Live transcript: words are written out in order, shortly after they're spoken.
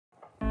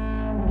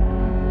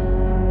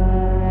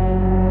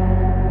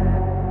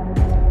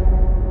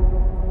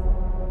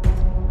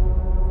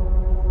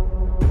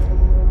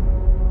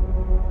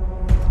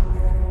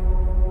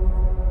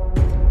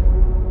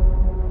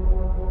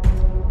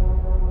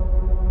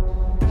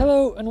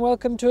Hello and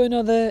welcome to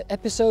another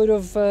episode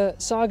of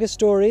Saga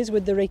Stories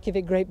with the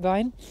Reykjavik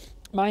Grapevine.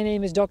 My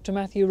name is Dr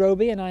Matthew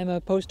Roby and I'm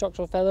a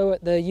postdoctoral fellow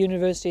at the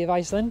University of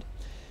Iceland.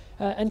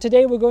 And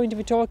today we're going to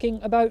be talking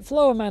about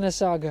Flóamanna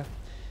Saga.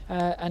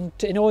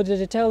 In order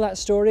to tell that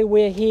story,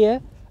 we're here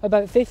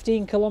about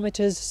 15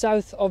 kilometers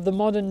south of the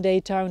modern day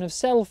town of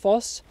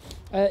Selfoss,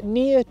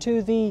 near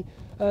to the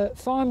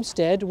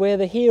farmstead where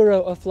the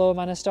hero of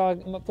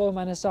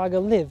Flóamanna Saga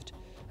lived.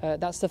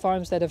 That's the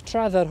farmstead of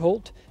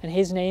Traðarholt, and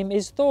his name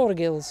is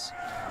Þorgils.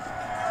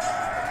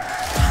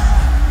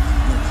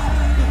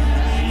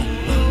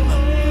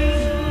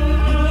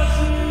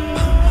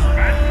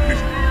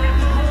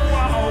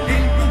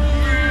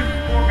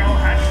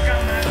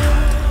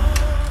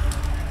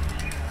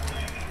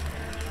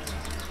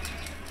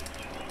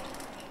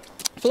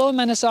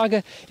 Flóamanna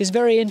Saga is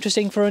very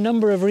interesting for a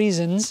number of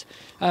reasons.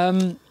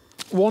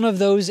 One of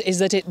those is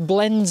that it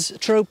blends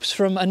tropes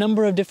from a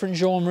number of different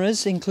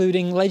genres,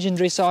 including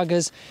legendary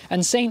sagas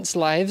and saints'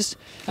 lives,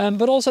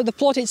 but also the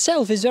plot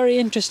itself is very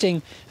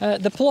interesting.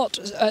 The plot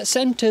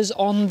centres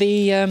on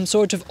the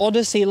sort of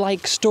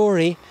Odyssey-like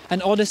story,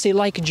 an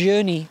Odyssey-like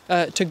journey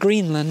to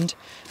Greenland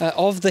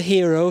of the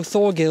hero,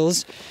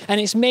 Þorgils, and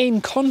its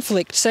main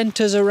conflict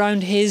centres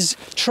around his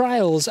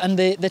trials and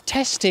the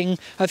testing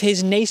of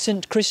his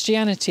nascent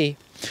Christianity.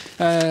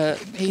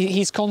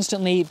 He's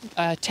constantly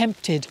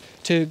tempted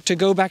to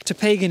go back to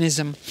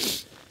paganism.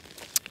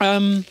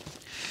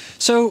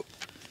 So,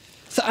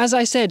 as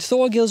I said,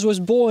 Þorgils was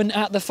born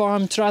at the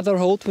farm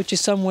Traðarholt, which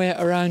is somewhere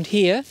around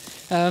here,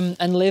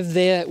 and lived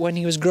there when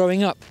he was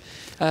growing up.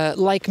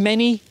 Like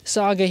many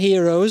saga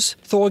heroes,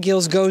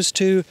 Þorgils goes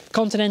to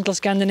continental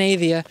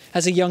Scandinavia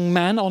as a young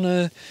man on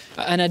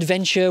an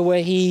adventure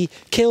where he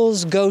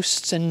kills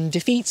ghosts and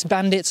defeats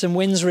bandits and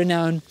wins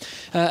renown.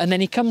 And then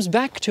he comes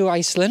back to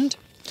Iceland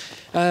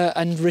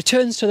and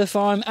returns to the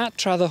farm at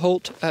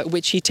Traðarholt,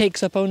 which he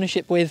takes up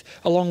ownership with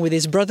along with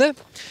his brother,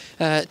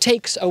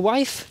 takes a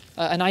wife,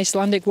 an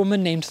Icelandic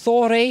woman named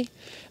Þórr,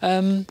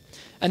 and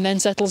then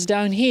settles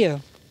down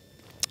here.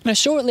 Now,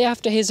 shortly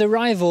after his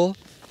arrival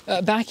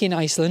back in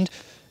Iceland,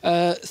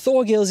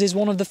 Þorgils is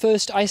one of the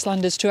first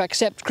Icelanders to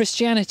accept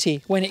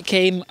Christianity when it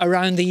came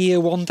around the year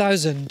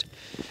 1000.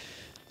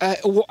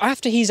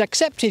 After he's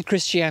accepted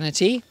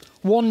Christianity,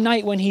 one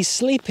night when he's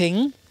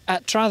sleeping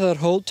at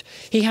Traðarholt,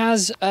 he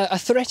has a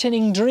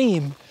threatening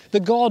dream. The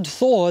god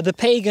Þórr, the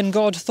pagan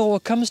god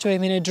Þórr, comes to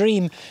him in a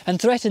dream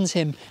and threatens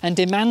him and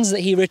demands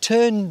that he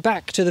return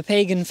back to the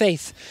pagan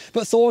faith.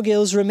 But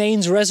Þorgils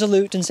remains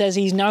resolute and says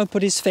he's now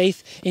put his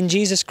faith in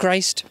Jesus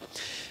Christ.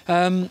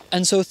 And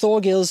so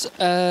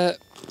Þorgils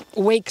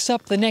wakes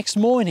up the next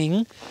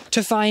morning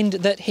to find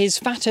that his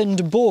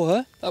fattened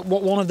boar,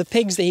 one of the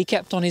pigs that he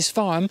kept on his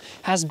farm,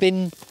 has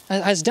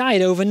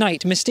died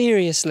overnight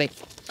mysteriously.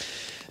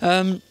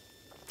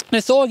 Now,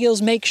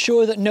 Þorgils makes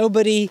sure that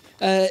nobody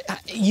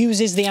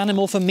uses the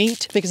animal for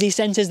meat because he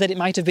senses that it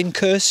might have been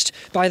cursed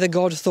by the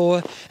god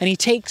Þórr, and he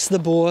takes the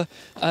boar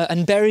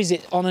and buries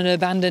it on an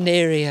abandoned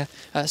area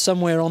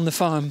somewhere on the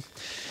farm.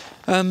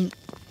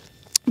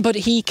 But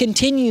he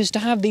continues to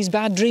have these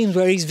bad dreams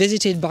where he's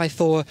visited by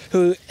Þórr,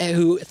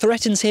 who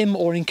threatens him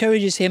or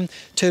encourages him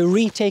to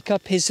retake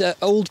up his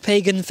old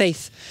pagan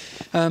faith.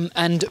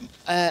 And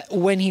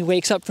when he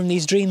wakes up from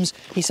these dreams,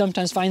 he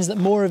sometimes finds that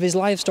more of his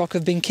livestock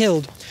have been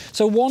killed.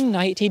 So one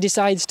night he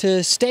decides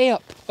to stay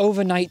up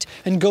overnight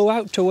and go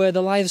out to where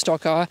the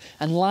livestock are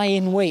and lie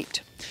in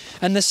wait.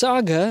 And the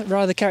saga,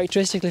 rather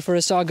characteristically for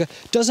a saga,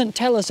 doesn't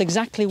tell us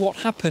exactly what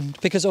happened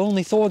because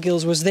only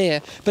Þorgils was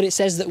there, but it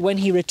says that when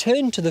he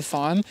returned to the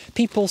farm,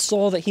 people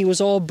saw that he was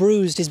all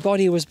bruised, his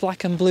body was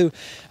black and blue,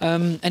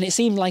 and it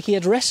seemed like he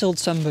had wrestled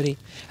somebody.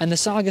 And the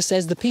saga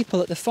says the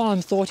people at the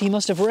farm thought he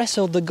must have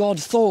wrestled the god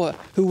Þórr,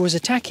 who was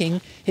attacking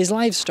his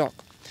livestock.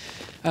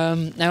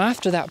 Now,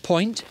 after that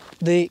point,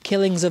 the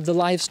killings of the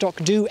livestock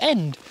do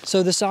end.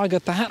 So the saga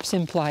perhaps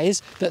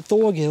implies that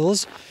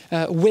Þorgils,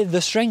 with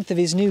the strength of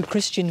his new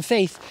Christian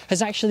faith,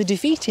 has actually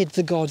defeated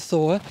the god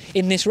Þórr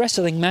in this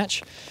wrestling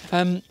match.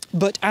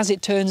 But as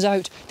it turns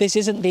out, this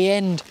isn't the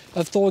end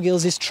of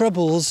Þorgils'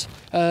 troubles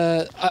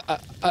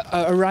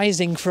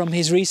arising from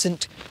his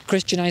recent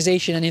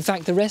Christianization. And in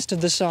fact, the rest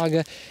of the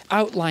saga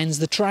outlines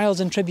the trials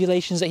and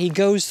tribulations that he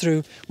goes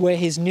through where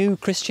his new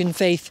Christian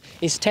faith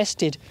is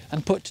tested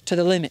and put to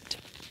the limit.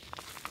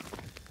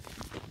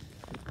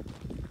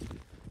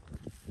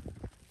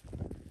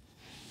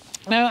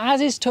 Now, as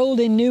is told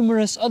in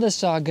numerous other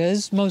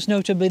sagas, most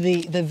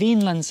notably the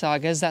Greenland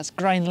sagas, that's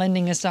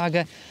Grænlendinga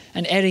Saga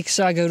and Eirik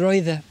Saga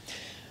Rauða,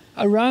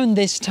 around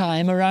this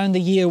time, around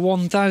the year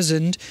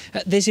 1000,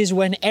 this is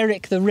when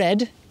Eirik the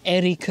Red,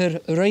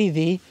 Eiríkur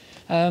Rauði,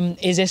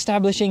 is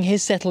establishing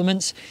his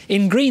settlements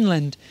in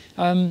Greenland.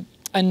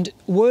 And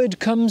word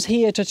comes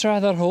here to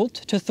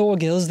Traðarholt, to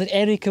Þorgils, that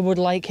Eiríkur would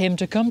like him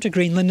to come to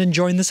Greenland and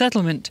join the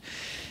settlement.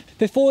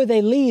 Before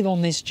they leave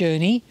on this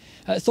journey,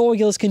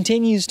 Þorgils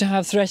continues to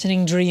have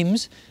threatening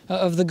dreams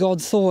of the god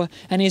Þórr,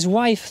 and his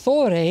wife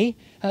Þórr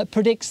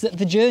predicts that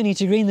the journey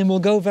to Greenland will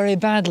go very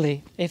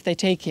badly if they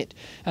take it.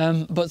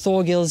 But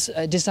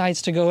Þorgils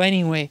decides to go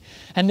anyway.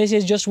 And this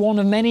is just one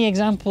of many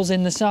examples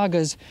in the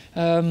sagas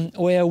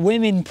where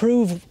women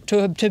prove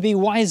to be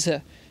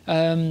wiser.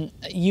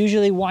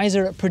 Usually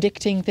wiser at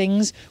predicting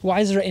things,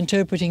 wiser at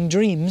interpreting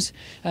dreams,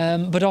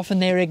 but often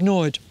they're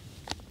ignored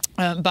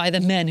by the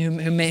men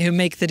who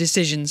make the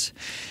decisions.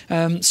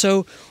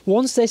 So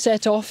once they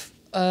set off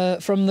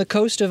from the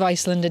coast of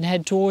Iceland and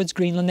head towards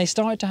Greenland, they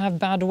start to have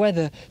bad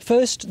weather.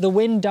 First, the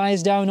wind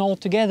dies down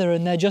altogether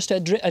and they're just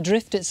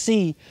adrift at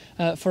sea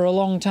for a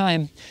long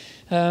time.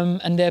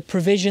 And their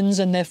provisions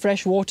and their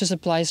fresh water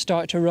supplies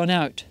start to run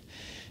out.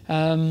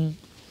 And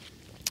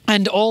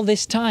all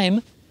this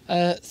time,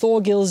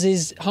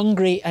 Þorgils'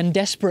 hungry and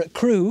desperate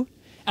crew,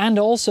 and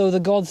also the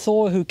god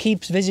Þórr, who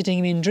keeps visiting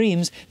him in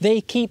dreams, they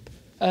keep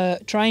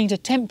trying to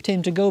tempt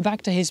him to go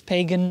back to his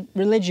pagan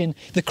religion.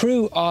 The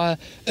crew are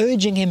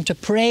urging him to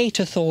pray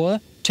to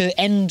Þórr to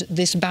end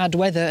this bad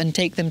weather and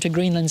take them to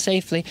Greenland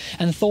safely.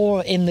 And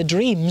Þórr, in the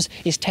dreams,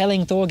 is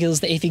telling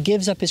Þorgils that if he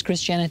gives up his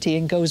Christianity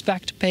and goes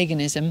back to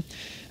paganism,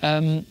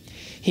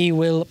 he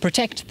will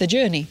protect the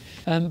journey.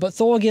 But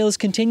Þorgils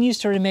continues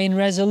to remain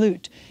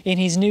resolute in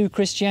his new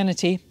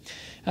Christianity.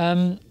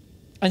 And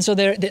so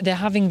they're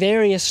having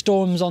various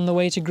storms on the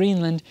way to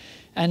Greenland.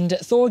 And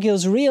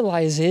Þorgils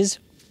realizes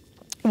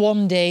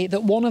one day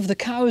that one of the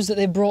cows that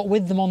they brought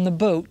with them on the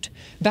boat,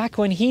 back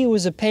when he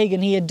was a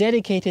pagan, he had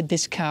dedicated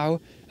this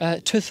cow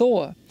to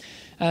Þórr.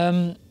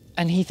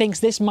 And he thinks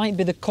this might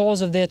be the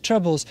cause of their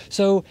troubles.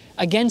 So,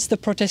 against the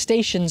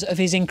protestations of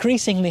his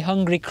increasingly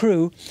hungry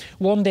crew,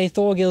 one day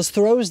Þorgils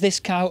throws this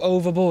cow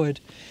overboard.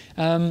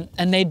 And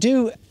they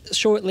do,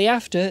 shortly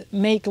after,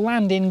 make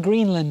land in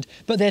Greenland.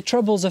 But their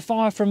troubles are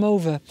far from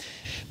over,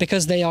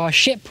 because they are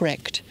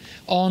shipwrecked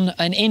on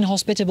an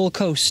inhospitable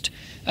coast,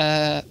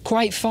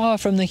 quite far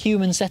from the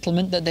human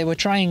settlement that they were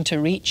trying to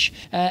reach,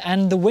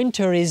 and the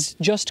winter is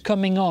just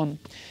coming on.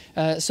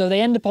 So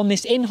they end up on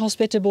this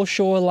inhospitable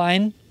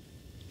shoreline.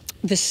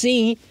 The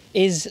sea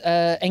is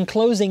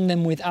enclosing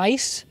them with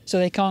ice, so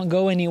they can't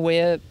go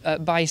anywhere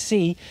by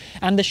sea,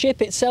 and the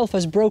ship itself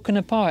has broken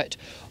apart.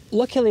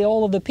 Luckily,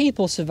 all of the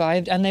people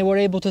survived, and they were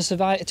able to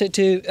survive.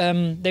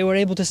 They were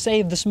able to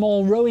save the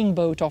small rowing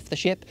boat off the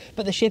ship,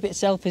 but the ship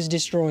itself is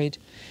destroyed.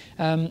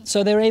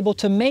 So they're able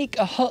to make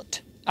a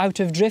hut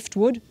out of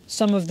driftwood,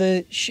 some of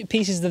the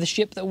pieces of the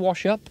ship that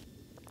wash up,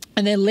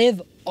 and they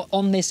live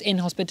on this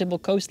inhospitable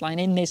coastline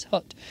in this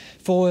hut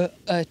for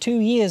 2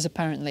 years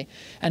apparently,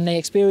 and they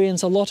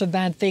experience a lot of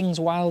bad things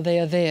while they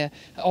are there.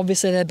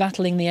 Obviously they're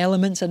battling the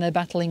elements and they're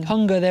battling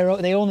hunger.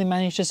 They only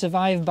manage to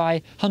survive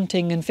by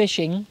hunting and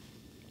fishing.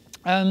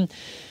 And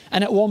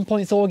at one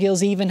point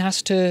Þorgils even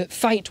has to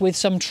fight with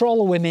some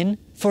troll women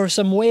for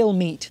some whale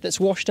meat that's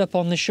washed up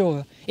on the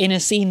shore, in a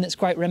scene that's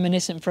quite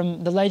reminiscent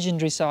from the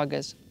legendary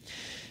sagas.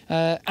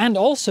 And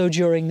also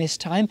during this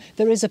time,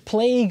 there is a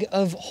plague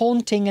of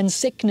haunting and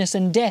sickness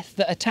and death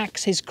that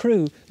attacks his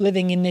crew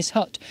living in this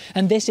hut.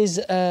 And this is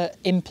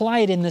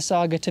implied in the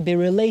saga to be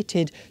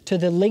related to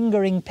the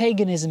lingering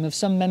paganism of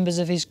some members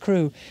of his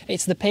crew.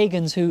 It's the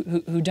pagans who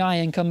die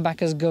and come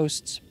back as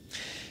ghosts.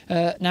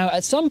 Now,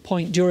 at some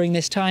point during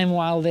this time,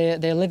 while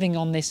they're living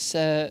on this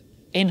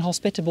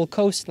inhospitable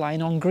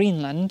coastline on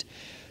Greenland,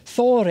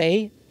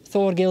 Þórey,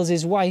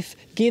 Þorgils' wife,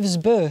 gives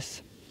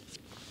birth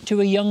to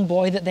a young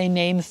boy that they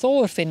name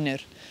Þórfinnur.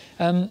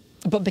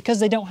 But because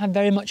they don't have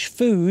very much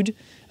food,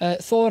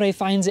 Þórey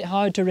finds it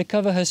hard to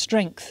recover her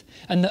strength.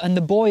 And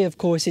the boy, of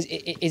course,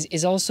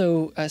 is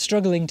also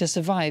struggling to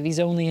survive. He's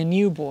only a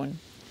newborn.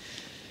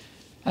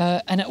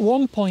 And at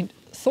one point,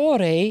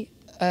 Þórey,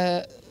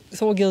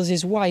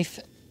 Þorgils' wife,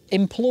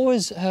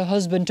 implores her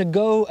husband to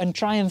go and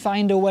try and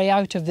find a way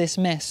out of this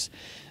mess.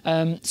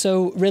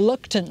 So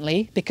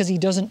reluctantly, because he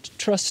doesn't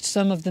trust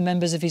some of the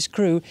members of his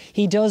crew,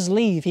 he does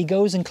leave. He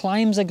goes and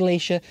climbs a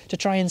glacier to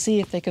try and see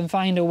if they can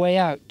find a way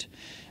out.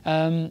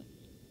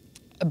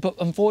 But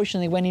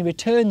unfortunately, when he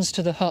returns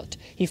to the hut,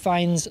 he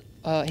finds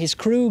his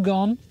crew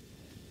gone,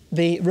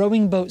 the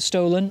rowing boat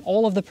stolen,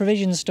 all of the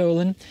provisions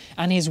stolen,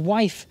 and his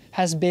wife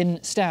has been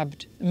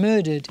stabbed,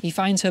 murdered. He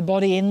finds her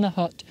body in the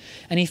hut,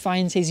 and he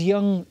finds his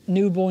young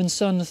newborn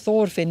son,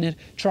 Þórfinnur,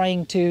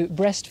 trying to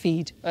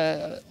breastfeed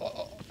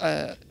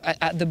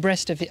at the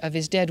breast of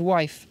his dead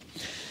wife.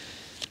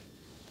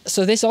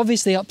 So this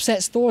obviously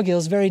upsets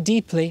Þorgils very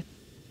deeply,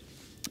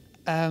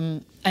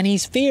 and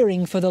he's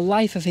fearing for the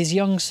life of his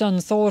young son,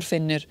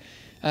 Þórfinnur,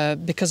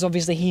 because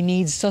obviously he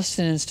needs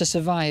sustenance to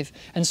survive.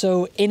 And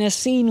so in a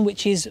scene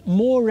which is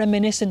more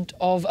reminiscent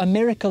of a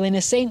miracle in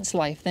a saint's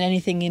life than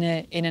anything in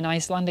an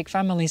Icelandic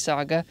family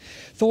saga,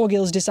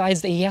 Þorgils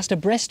decides that he has to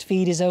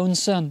breastfeed his own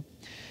son.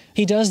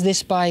 He does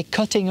this by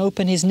cutting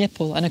open his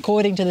nipple, and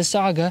according to the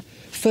saga,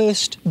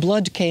 first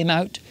blood came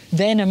out,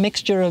 then a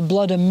mixture of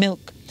blood and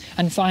milk,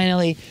 and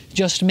finally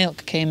just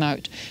milk came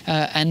out.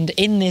 And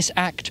in this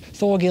act,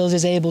 Þorgils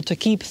is able to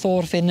keep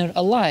Þórfinnur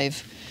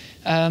alive.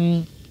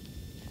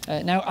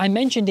 Now, I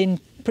mentioned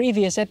in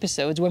previous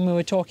episodes when we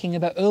were talking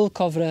about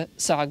Ölkofra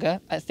saga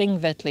at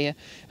Þingvellir,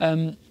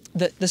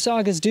 that the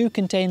sagas do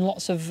contain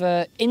lots of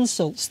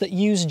insults that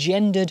use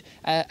gendered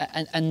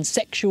and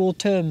sexual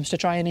terms to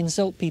try and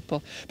insult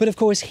people. But of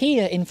course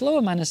here in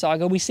Flóamanna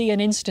saga we see an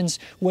instance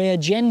where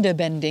gender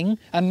bending,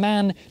 a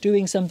man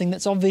doing something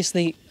that's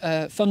obviously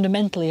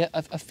fundamentally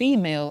a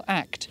female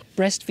act,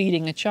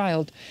 breastfeeding a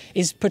child,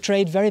 is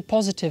portrayed very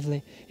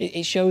positively.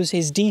 It shows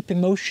his deep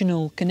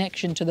emotional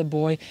connection to the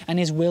boy and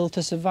his will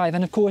to survive.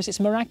 And of course it's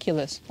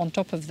miraculous on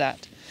top of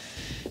that.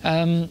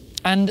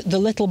 And the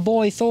little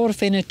boy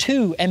Þorfinnur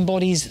too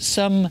embodies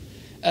some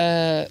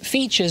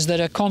features that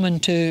are common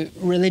to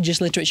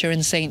religious literature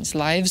and saints'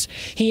 lives.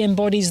 He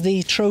embodies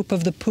the trope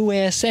of the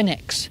puer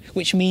senex,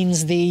 which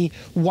means the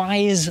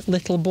wise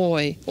little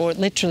boy, or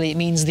literally it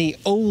means the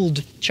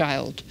old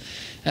child,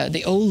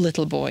 the old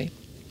little boy.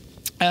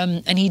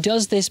 And he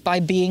does this by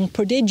being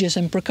prodigious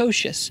and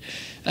precocious.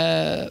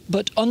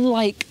 But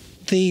unlike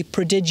the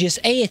prodigious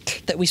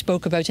Egill that we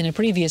spoke about in a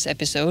previous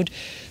episode,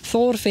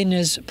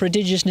 Þorfinnur's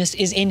prodigiousness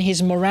is in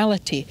his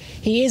morality.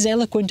 He is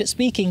eloquent at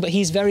speaking, but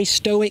he's very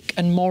stoic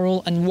and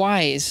moral and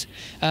wise.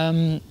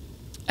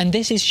 And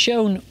this is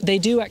shown, they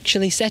do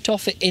actually set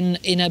off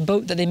in a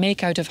boat that they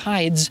make out of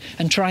hides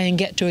and try and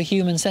get to a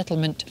human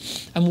settlement.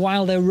 And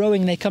while they're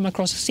rowing, they come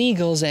across a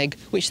seagull's egg,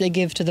 which they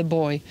give to the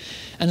boy.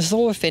 And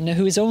Þorfinnur,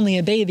 who is only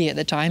a baby at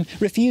the time,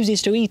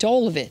 refuses to eat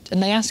all of it.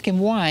 And they ask him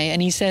why,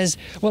 and he says,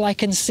 well, I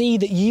can see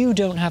that you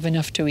don't have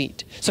enough to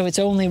eat, so it's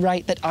only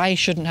right that I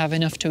shouldn't have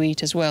enough to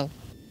eat as well.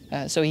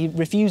 So he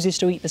refuses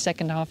to eat the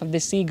second half of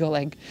this seagull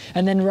egg.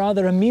 And then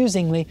rather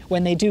amusingly,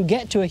 when they do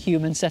get to a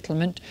human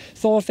settlement,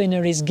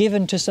 Þorfinnur is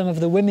given to some of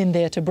the women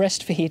there to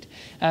breastfeed.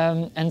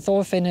 And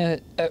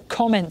Þorfinnur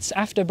comments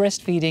after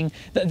breastfeeding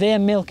that their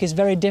milk is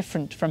very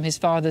different from his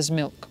father's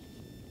milk.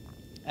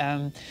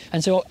 And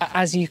so,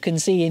 as you can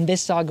see in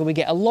this saga, we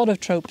get a lot of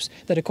tropes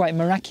that are quite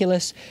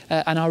miraculous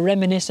and are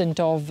reminiscent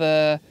of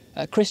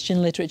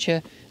Christian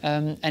literature,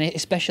 and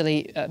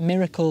especially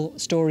miracle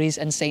stories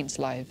and saints'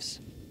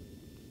 lives.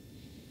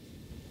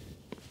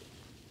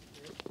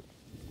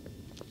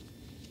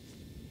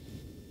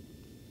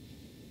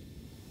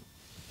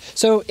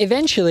 So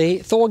eventually,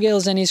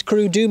 Þorgils and his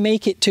crew do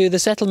make it to the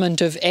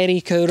settlement of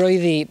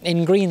Rauði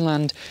in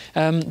Greenland,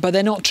 but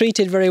they're not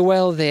treated very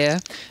well there.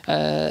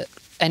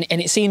 And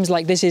it seems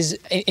like this is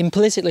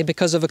implicitly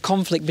because of a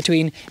conflict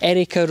between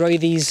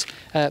Rauði's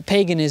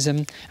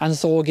paganism and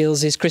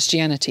Þorgils'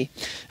 Christianity.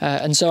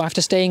 And so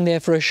after staying there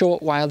for a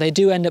short while, they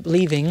do end up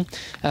leaving,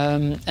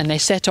 and they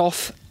set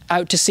off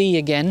out to sea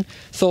again,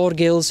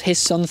 Þorgils, his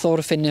son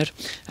Þorfinnur,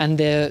 and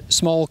their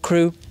small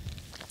crew.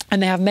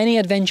 And they have many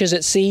adventures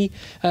at sea,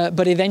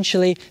 but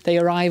eventually they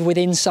arrive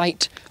within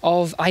sight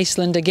of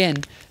Iceland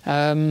again.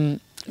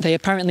 They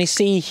apparently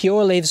see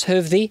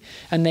Hjörleifshöfði,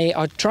 and they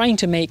are trying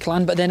to make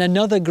land, but then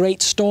another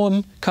great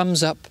storm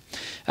comes up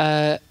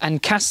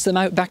and casts them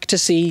out back to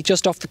sea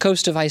just off the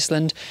coast of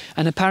Iceland.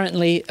 And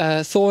apparently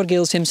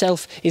Þorgils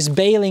himself is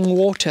bailing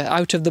water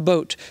out of the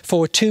boat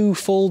for 2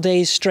 full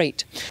days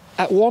straight.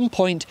 At one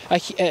point,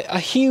 a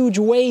huge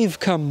wave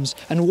comes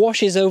and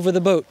washes over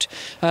the boat.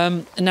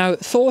 Now,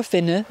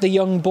 Þorfinnur, the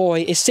young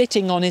boy, is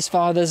sitting on his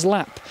father's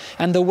lap,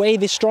 and the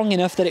wave is strong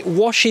enough that it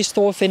washes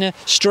Þorfinnur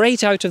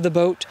straight out of the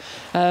boat.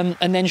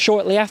 And then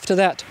shortly after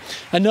that,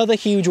 another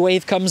huge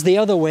wave comes the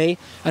other way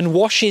and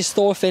washes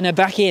Þorfinnur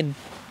back in.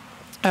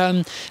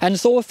 And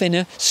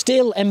Þorfinnur,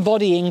 still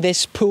embodying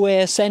this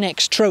puer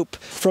senex trope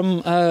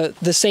from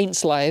the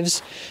saints'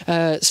 lives,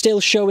 still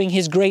showing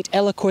his great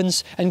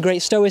eloquence and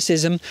great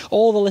stoicism,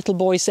 all the little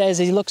boy says,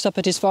 he looks up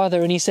at his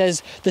father and he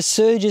says, "The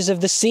surges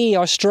of the sea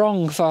are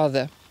strong,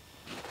 father."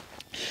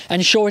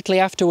 And shortly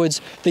afterwards,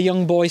 the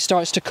young boy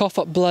starts to cough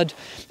up blood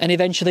and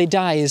eventually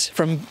dies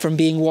from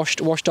being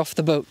washed off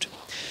the boat.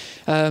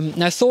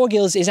 Now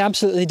Þorgils is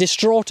absolutely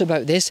distraught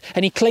about this,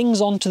 and he clings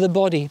onto the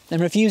body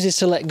and refuses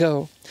to let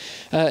go.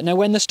 Now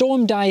when the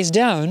storm dies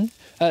down,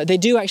 they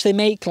do actually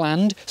make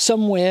land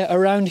somewhere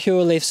around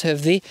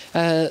Hjörleifshöfði,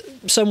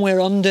 somewhere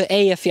under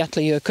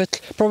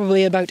Eyjafjallajökull,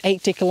 probably about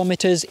 80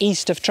 kilometres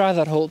east of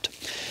Traðarholt.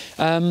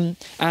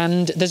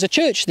 And there's a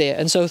church there,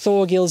 and so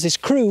Þorgils'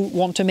 crew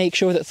want to make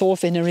sure that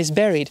Þorfinnur is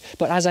buried.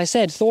 But as I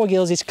said,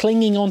 Þorgils is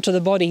clinging onto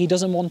the body, he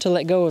doesn't want to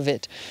let go of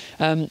it.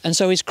 And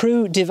so his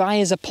crew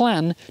devise a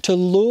plan to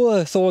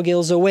lure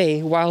Þorgils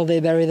away while they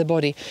bury the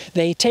body.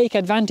 They take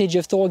advantage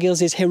of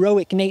Þorgils'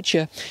 heroic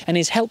nature and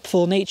his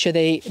helpful nature.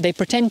 They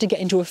pretend to get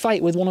into a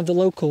fight with one of the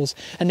locals,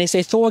 and they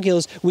say,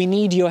 "Þorgils, we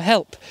need your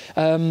help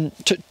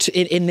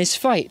in this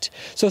fight."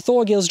 So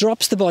Þorgils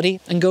drops the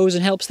body and goes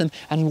and helps them,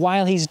 and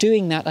while he's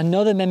doing that,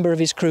 another member of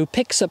his crew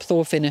picks up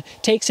Þorfinnur,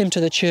 takes him to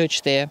the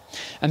church there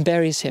and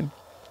buries him.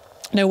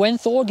 Now when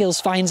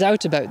Þorgils finds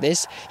out about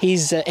this,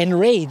 he's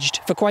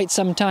enraged for quite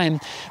some time,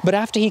 but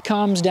after he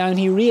calms down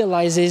he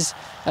realises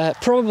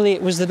probably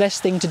it was the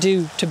best thing to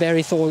do to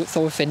bury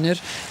Þorfinnur,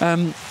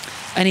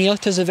 and he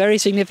utters a very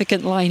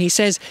significant line. He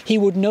says he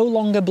would no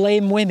longer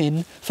blame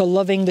women for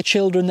loving the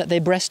children that they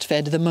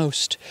breastfed the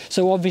most.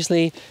 So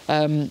obviously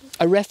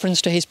a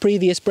reference to his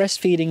previous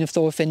breastfeeding of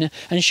Þorfinnur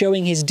and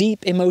showing his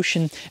deep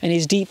emotion and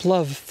his deep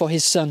love for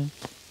his son.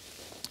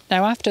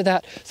 Now after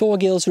that,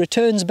 Þorgils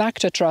returns back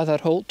to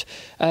Traðarholt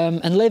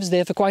and lives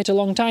there for quite a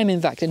long time,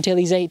 in fact, until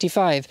he's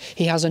 85.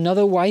 He has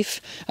another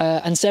wife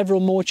and several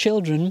more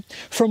children,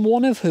 from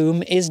one of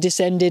whom is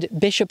descended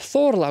Bishop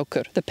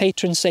Þorr, the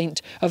patron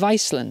saint of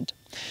Iceland.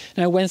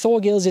 Now when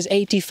Þorgils is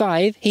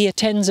 85, he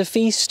attends a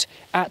feast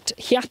at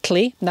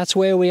Hjalli, that's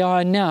where we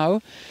are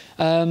now.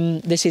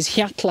 This is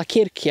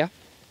Hjallakirkja,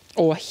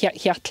 or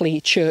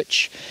Hjalli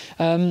Church,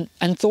 and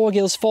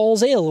Þorgils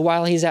falls ill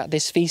while he's at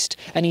this feast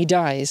and he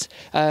dies.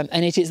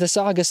 And it is, the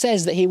saga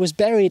says, that he was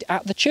buried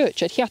at the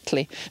church at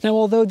Hjalli. Now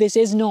although this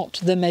is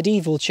not the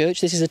medieval church,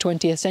 this is a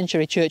 20th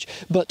century church,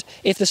 but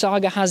if the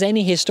saga has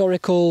any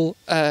historical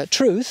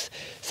truth,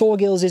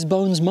 Þorgils'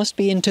 bones must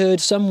be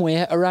interred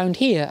somewhere around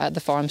here at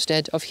the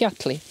farmstead of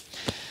Hjalli.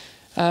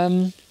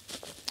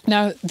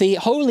 Now, the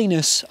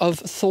holiness of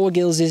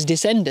Þorgils'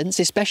 descendants,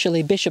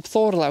 especially Bishop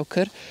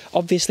Þorr,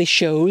 obviously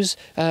shows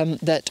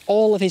that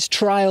all of his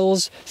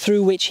trials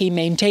through which he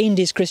maintained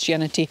his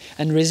Christianity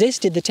and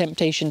resisted the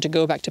temptation to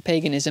go back to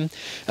paganism,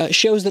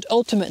 shows that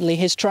ultimately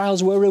his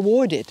trials were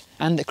rewarded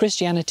and that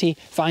Christianity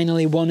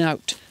finally won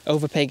out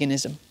over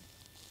paganism.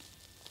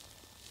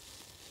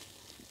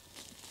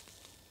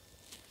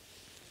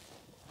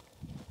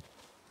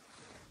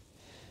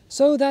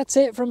 So that's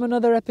it from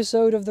another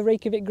episode of the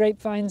Reykjavik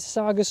Grapevine's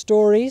Saga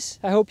Stories.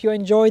 I hope you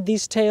enjoyed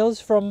these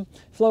tales from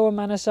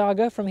Flóamanna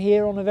Saga from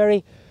here on a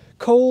very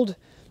cold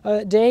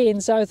day in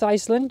South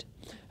Iceland.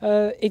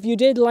 If you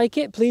did like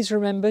it, please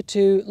remember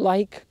to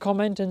like,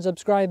 comment and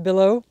subscribe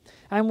below.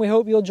 And we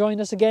hope you'll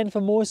join us again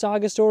for more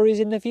Saga Stories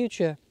in the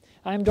future.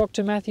 I'm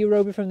Dr Matthew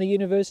Roby from the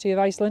University of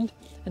Iceland,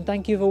 and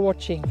thank you for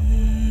watching.